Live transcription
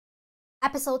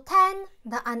Episode 10,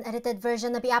 the unedited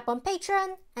version will be up on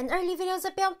Patreon, and early videos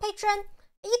will be on Patreon,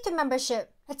 a YouTube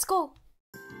membership. Let's go!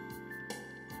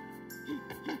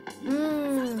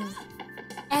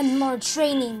 And more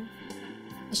training.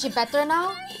 Is she better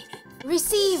now?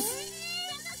 Receive!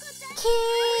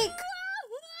 Kick!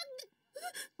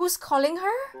 Who's calling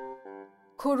her?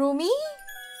 Kurumi?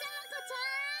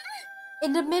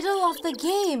 In the middle of the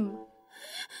game.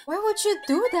 Why would you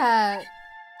do that?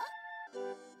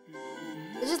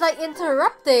 It's just like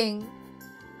interrupting.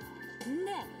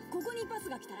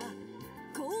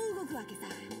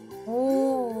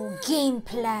 Oh, game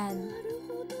plan.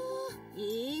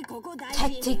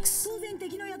 Tactics.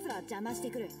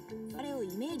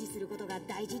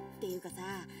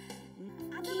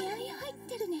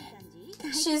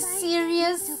 She's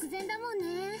serious.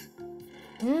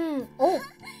 Oh.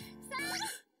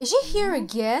 Is she here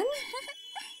again?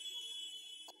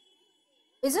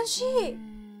 Isn't she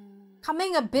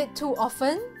coming a bit too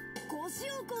often?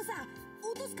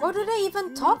 What do they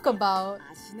even talk about?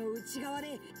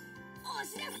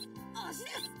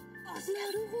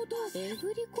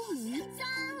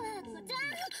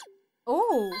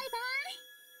 Oh.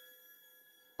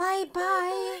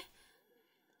 Bye-bye.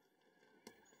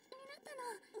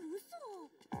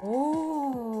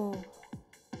 Oh.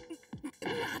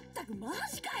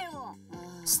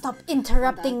 Stop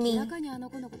interrupting me.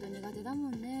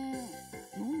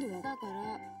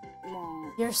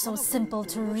 You're so simple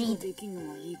to read.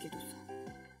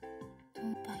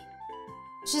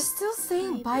 She's still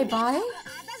saying bye-bye?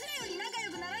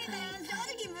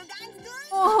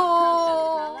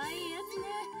 Oh.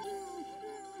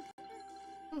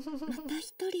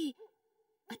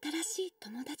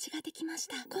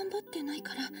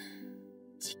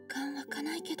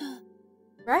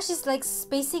 Rush is like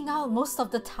spacing out most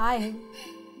of the time.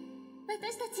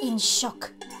 In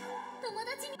shock.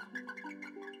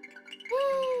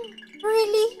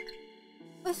 Really?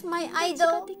 With my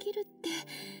idol?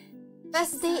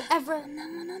 Best day ever.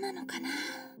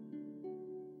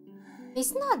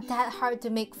 It's not that hard to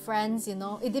make friends, you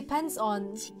know. It depends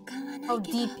on how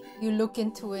deep you look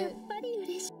into it.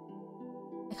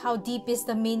 Like how deep is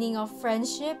the meaning of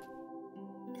friendship?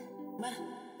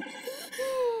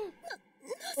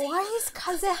 Why is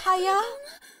Kazehaya?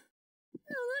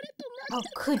 How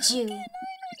could you?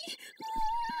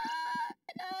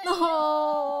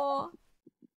 No.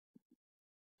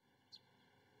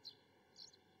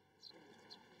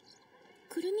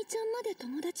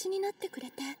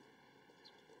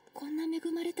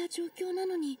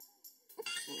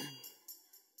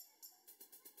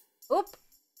 Oop.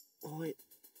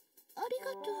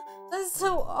 That's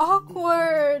so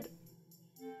awkward.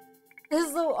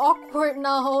 It's so awkward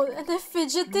now. And they're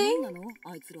fidgeting.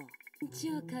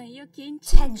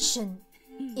 Tension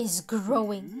is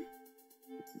growing.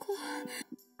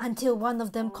 Until one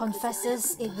of them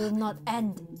confesses, it will not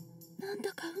end.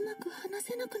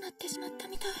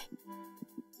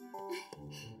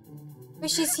 But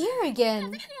she's here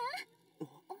again.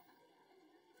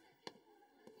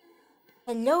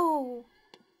 Hello.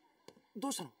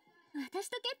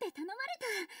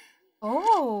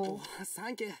 Oh.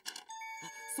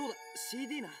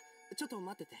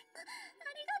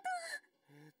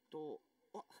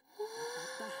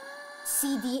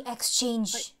 CD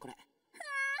exchange.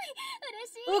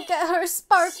 Look at her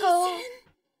sparkle.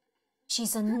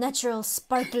 She's a natural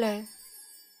sparkler.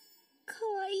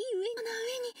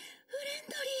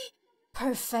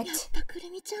 Perfect.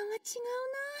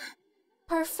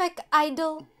 Perfect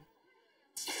idol.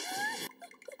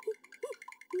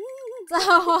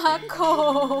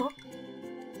 Sawako.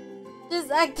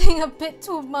 Just acting a bit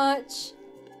too much.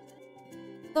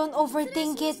 Don't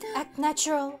overthink it. Act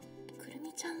natural.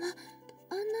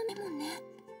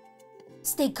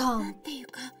 Stay calm.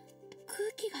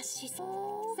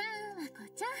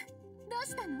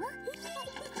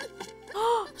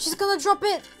 She's gonna drop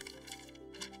it.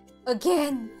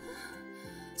 Again.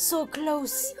 So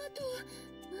close.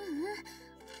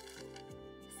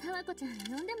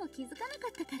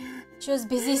 She was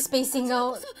busy spacing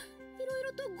out.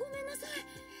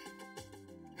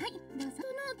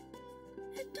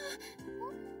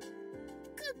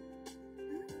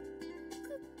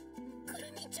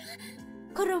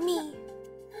 Kurumi.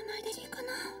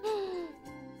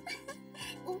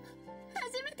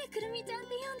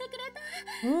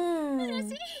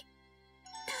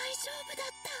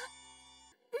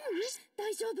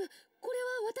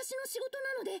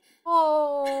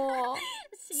 Oh,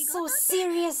 so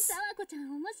serious.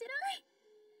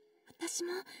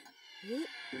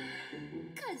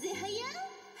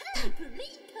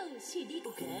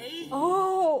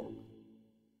 Oh,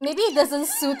 Maybe it doesn't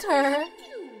suit her.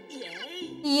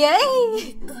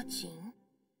 Yay!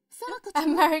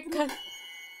 American.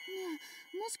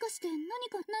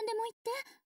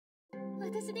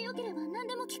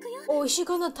 Oh, is she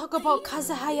gonna talk about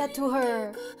Kazuhaya to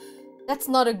her? That's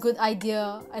not a good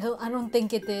idea. I don't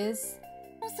think it is.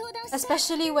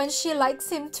 Especially when she likes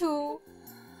him too.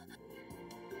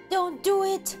 Don't do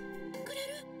it!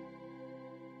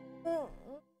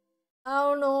 I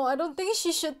don't know. I don't think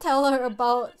she should tell her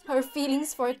about her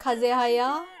feelings for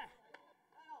Kazuhaya.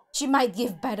 She might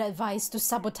give bad advice to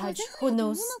sabotage. Who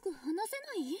knows?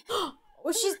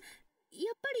 Oh, she's...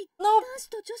 No.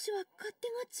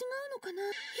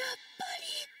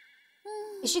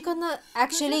 Is she gonna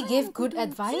actually give good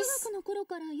advice?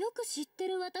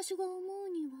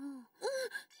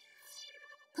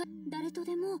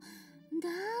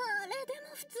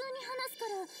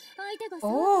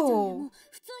 Oh.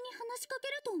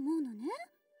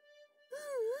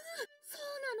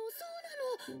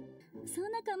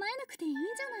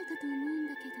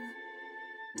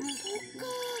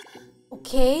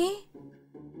 Okay.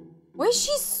 Why is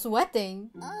she sweating?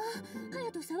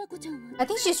 I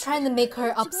think she's trying to make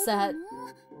her upset.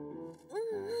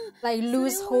 Like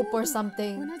lose hope or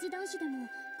something.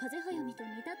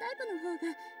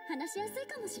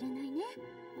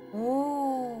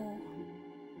 Oh.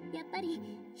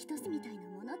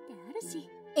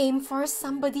 Aim for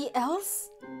somebody else?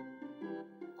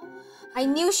 I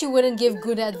knew she wouldn't give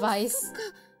good advice.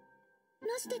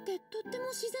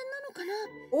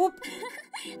 Oh.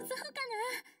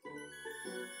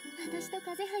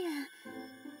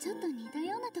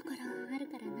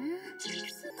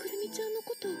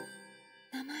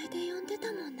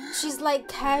 She's like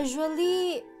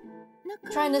casually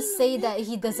trying to say that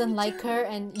he doesn't like her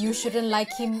and you shouldn't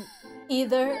like him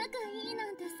either.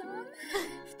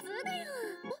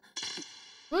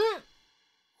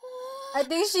 I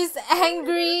think she's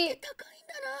angry.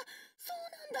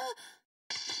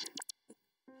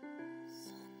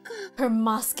 Her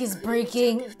mask is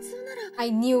breaking. I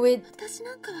knew it.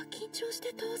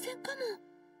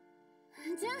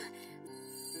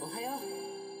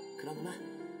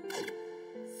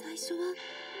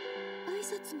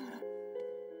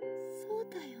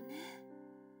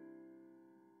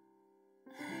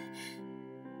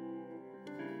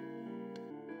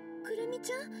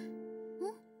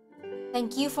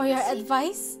 Thank you for your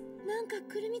advice.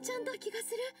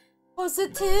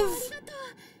 Positive.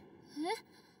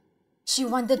 She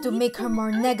wanted to make her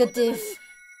more negative.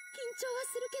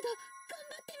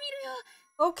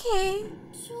 Okay.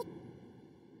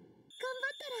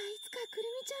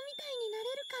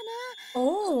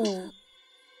 Oh.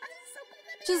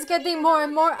 She's getting more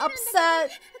and more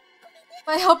upset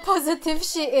by how positive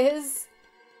she is.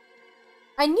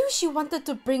 I knew she wanted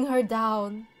to bring her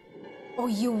down. Oh,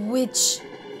 you witch.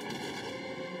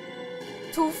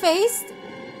 Two-faced?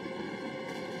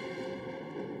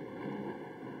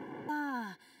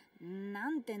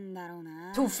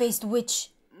 Two-faced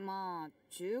witch.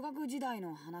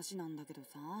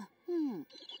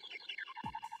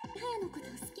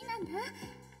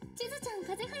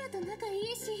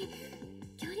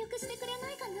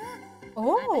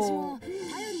 Oh.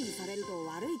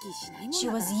 She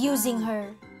was using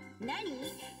her.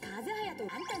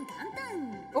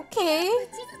 Okay.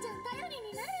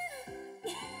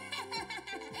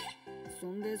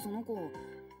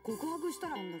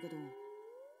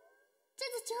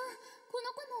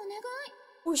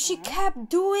 Oh, she kept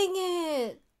doing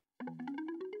it.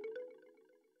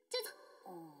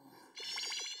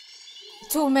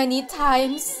 Too many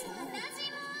times.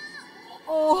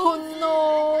 Oh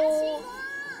no.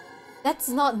 That's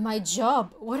not my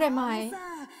job. What am I?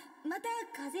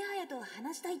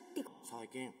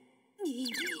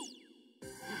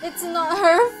 It's not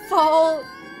her fault.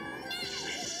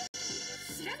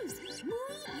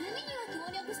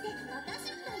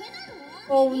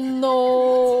 Oh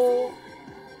no.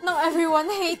 Now everyone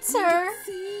hates her.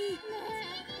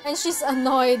 And she's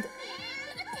annoyed.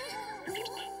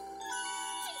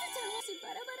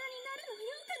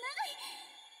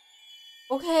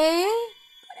 Okay.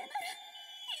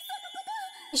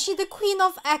 Is she the queen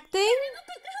of acting?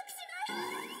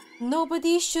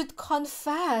 Nobody should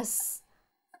confess.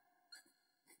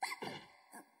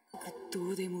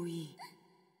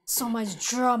 So much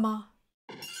drama.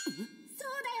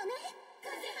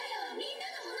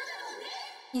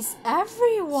 He's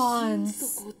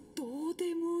everyone's.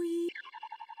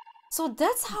 So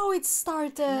that's how it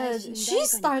started. She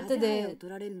started it.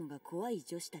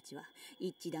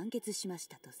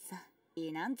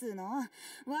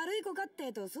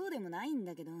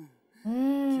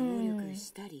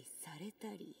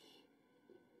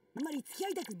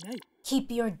 Keep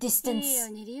your distance. いいよう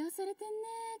に利用されてんね、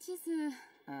地図。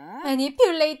あ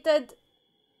Manipulated.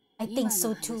 I 今 think の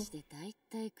so too. 話で大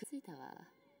体くっついたわ。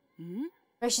ん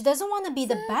Right, she doesn't want to be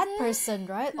the bad person,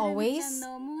 right? クルミちゃ Always. ん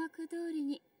の思惑通り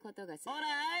にことがする。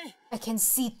 I can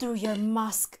see through your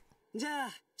mask. じゃ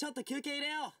あちょっと休憩入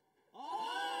れよう。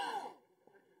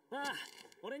ああ、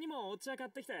俺にもお茶買っ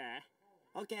てきて。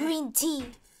オッケー。 Green tea.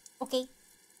 Okay. み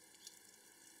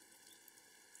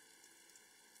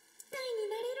たいに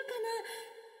なれるか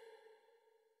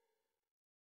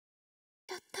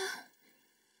な。やった。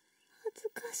恥ず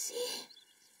かしい。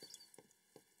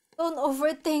 Don't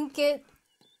overthink it.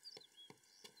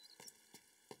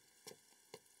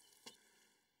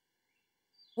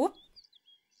 Whoop.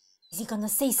 Is he gonna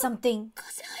say something?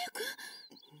 風早く。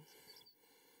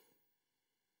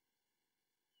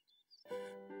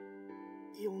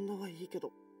呼んだはいいけ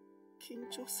ど緊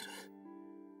張する。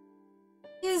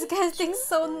 He's getting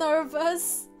so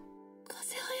nervous.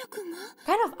 風早くが。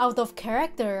 Kind of out of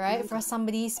character, right? For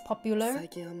somebody who's popular. 最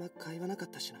近あんま会話なかっ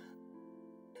たしな。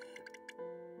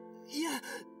いや、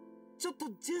ちょっと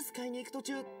ジュース買いに行く途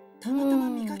中たまたま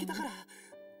見かけたから、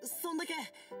そんだけ。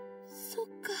そっ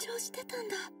か、緊張してたん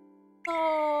だ。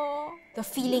 Oh, the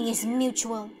feeling is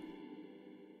mutual.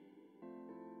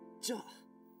 じゃあ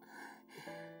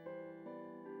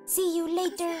See you 風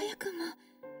later. 早くも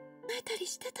会えたり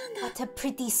してたんだ。 What a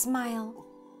pretty smile.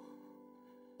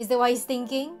 Is that what he's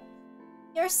thinking?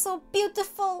 You're so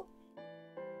beautiful.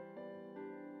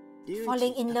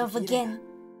 Falling in love again.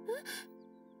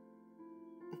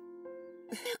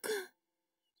 早く。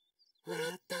笑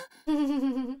った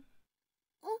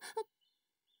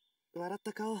笑っ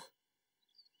た顔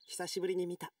久しぶりに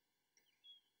見た。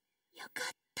よか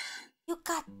った。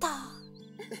 Yukata.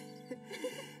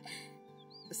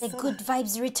 The そうだ good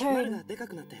vibes 丸 return. がでか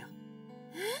くなったよ。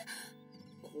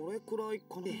これくらい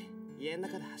かね。家の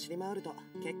中で走り回ると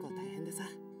結構大変でさ。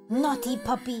 Naughty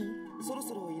puppy. そろ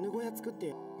そろ犬小屋作って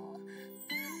よ。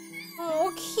 Oh,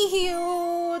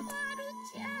 cute.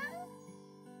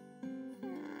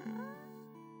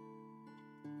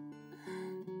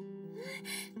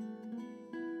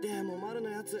 でも丸の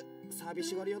やつ寂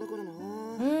しがり屋だからな。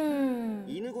 Hmm.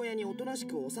 犬小屋におとなし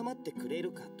く収まってくれ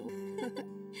るかと。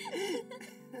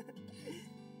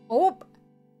 Oh,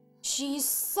 she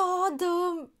saw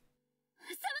them.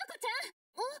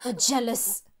 The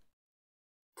jealous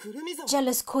くるみざわ。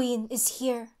 jealous queen is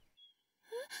here.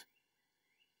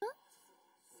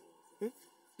 え、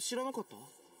知らなかった？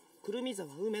くるみざわ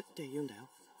梅って言うんだよ。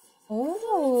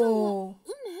 Oh.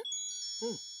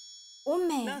 う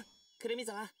ん。 Ome. な、くるみ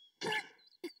ざわ。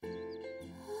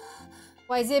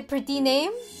 Why is it a pretty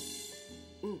name?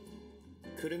 うん。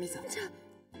くるみざわ。じゃなか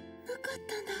っ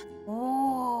たんだ。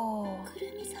 Oh. く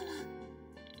るみざわ。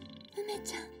梅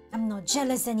ちゃん。 I'm not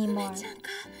jealous 梅 anymore. ちゃんか。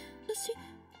私。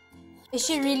 Is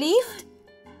she relieved?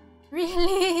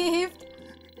 Relieved.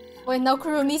 When now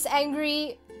Kurumi's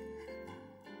angry.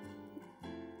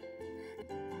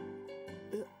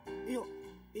 いや、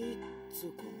いつ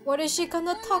か。 What is she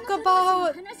gonna talk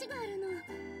about? 話があるの。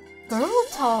 Girl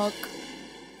talk.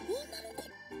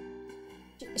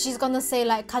 She's gonna say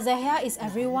like Kazeya is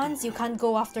everyone's, you can't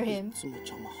go after い him. つも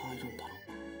邪魔入るんだ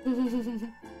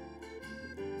ろ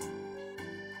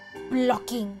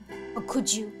Blocking. Or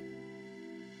could you?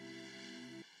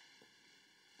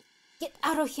 Get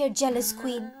out of here, jealous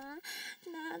queen.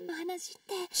 何の話っ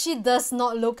て。 She does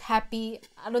not look happy.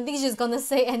 I don't think she's gonna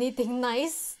say anything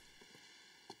nice.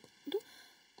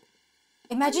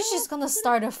 Imagine she's gonna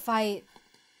start a fight.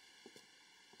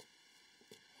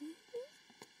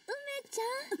 梅ちゃん。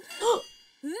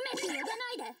梅って呼ば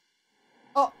ないで。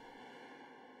 Oh.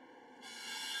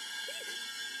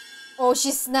 Oh,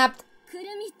 she snapped. くる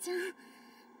みちゃん。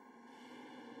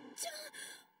そっ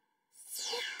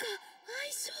か、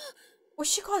相性。 Oh,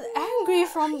 she got angry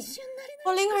from 一瞬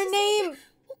なれ calling her name.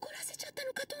 怒らせちゃった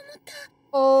のかと思った。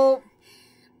 Oh,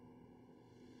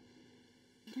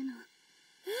 いるの。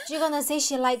 she gonna say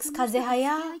she likes 会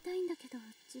Kazehaya? いたいんだけど、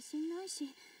自信ないし。い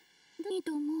い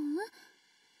と思う？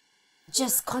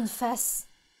 Just confess.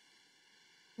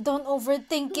 Don't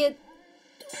overthink it.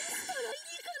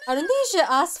 I don't think you should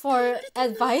ask for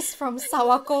advice from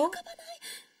Sawako.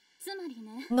 つまり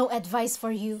ね、 No advice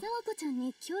for you. さわこちゃん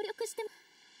に協力して。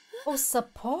 Oh,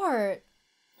 support.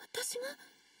 私が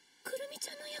くるみち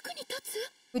ゃんの役に立つ？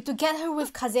 We to get her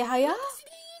with Kazehaya? 私でいいの？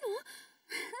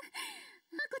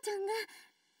あこちゃんが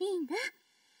いいんだ。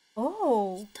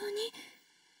 Oh. 人に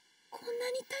こん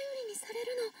なに頼りにされ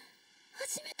るの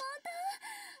初めて。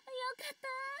よかった。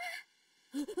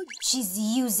 She's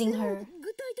using her. 具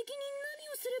体的に何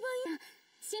をすればいい？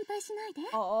心配しないで。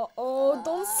Oh,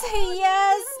 don't say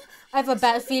yes. I have a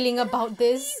bad feeling about this. 雰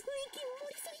囲気盛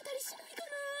りすぎたりしないか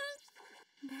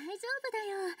な。大丈夫だ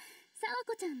よ。サワ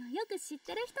コちゃんのよく知っ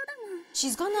てる人だもん。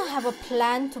She's gonna have a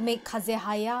plan to make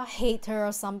Kazehaya hate her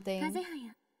or something. 風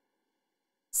早。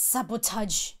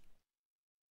Sabotage.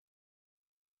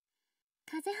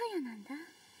 風早なんだ。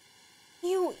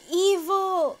You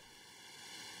evil.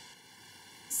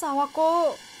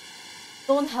 Sawako,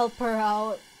 don't help her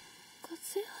out. 風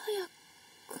早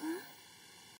くん。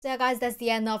 So yeah, guys, that's the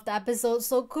end of the episode.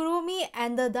 So Kurumi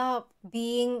ended up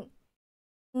being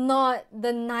not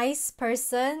the nice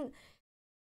person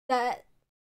that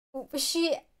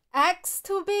she acts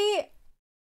to be.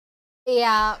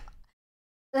 Yeah,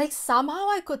 like somehow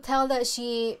I could tell that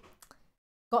she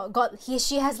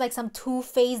she has like some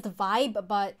two-faced vibe,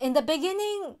 but in the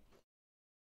beginning,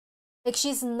 like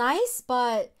she's nice,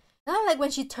 but not like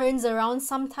when she turns around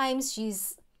sometimes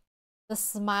the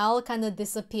smile kind of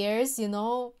disappears, you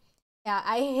know? Yeah,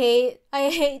 I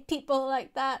hate people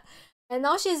like that. And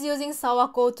now she's using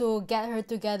Sawako to get her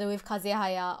together with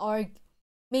Kazehaya, or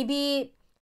maybe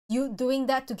you doing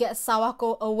that to get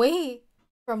Sawako away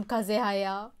from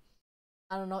Kazehaya.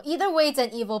 I don't know. Either way, it's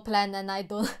an evil plan, and I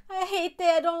hate it.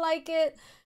 I don't like it.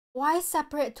 Why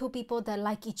separate two people that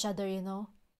like each other, you know?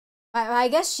 I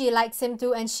guess she likes him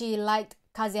too, and she liked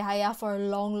Kazehaya for a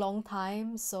long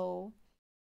time, so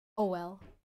oh well.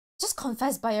 Just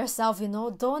confess by yourself, you know?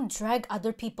 Don't drag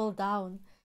other people down.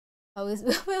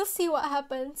 We'll see what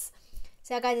happens.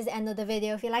 So yeah, guys, this is the end of the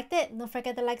video. If you liked it, don't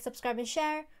forget to like, subscribe, and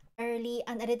share. Early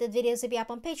unedited videos will be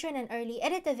up on Patreon, and early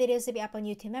edited videos will be up on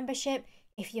YouTube membership.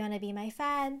 If you want to be my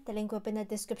fan, the link will be in the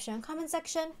description and comment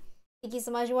section. Thank you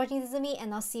so much for watching. This is me,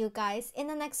 and I'll see you guys in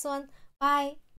the next one. Bye!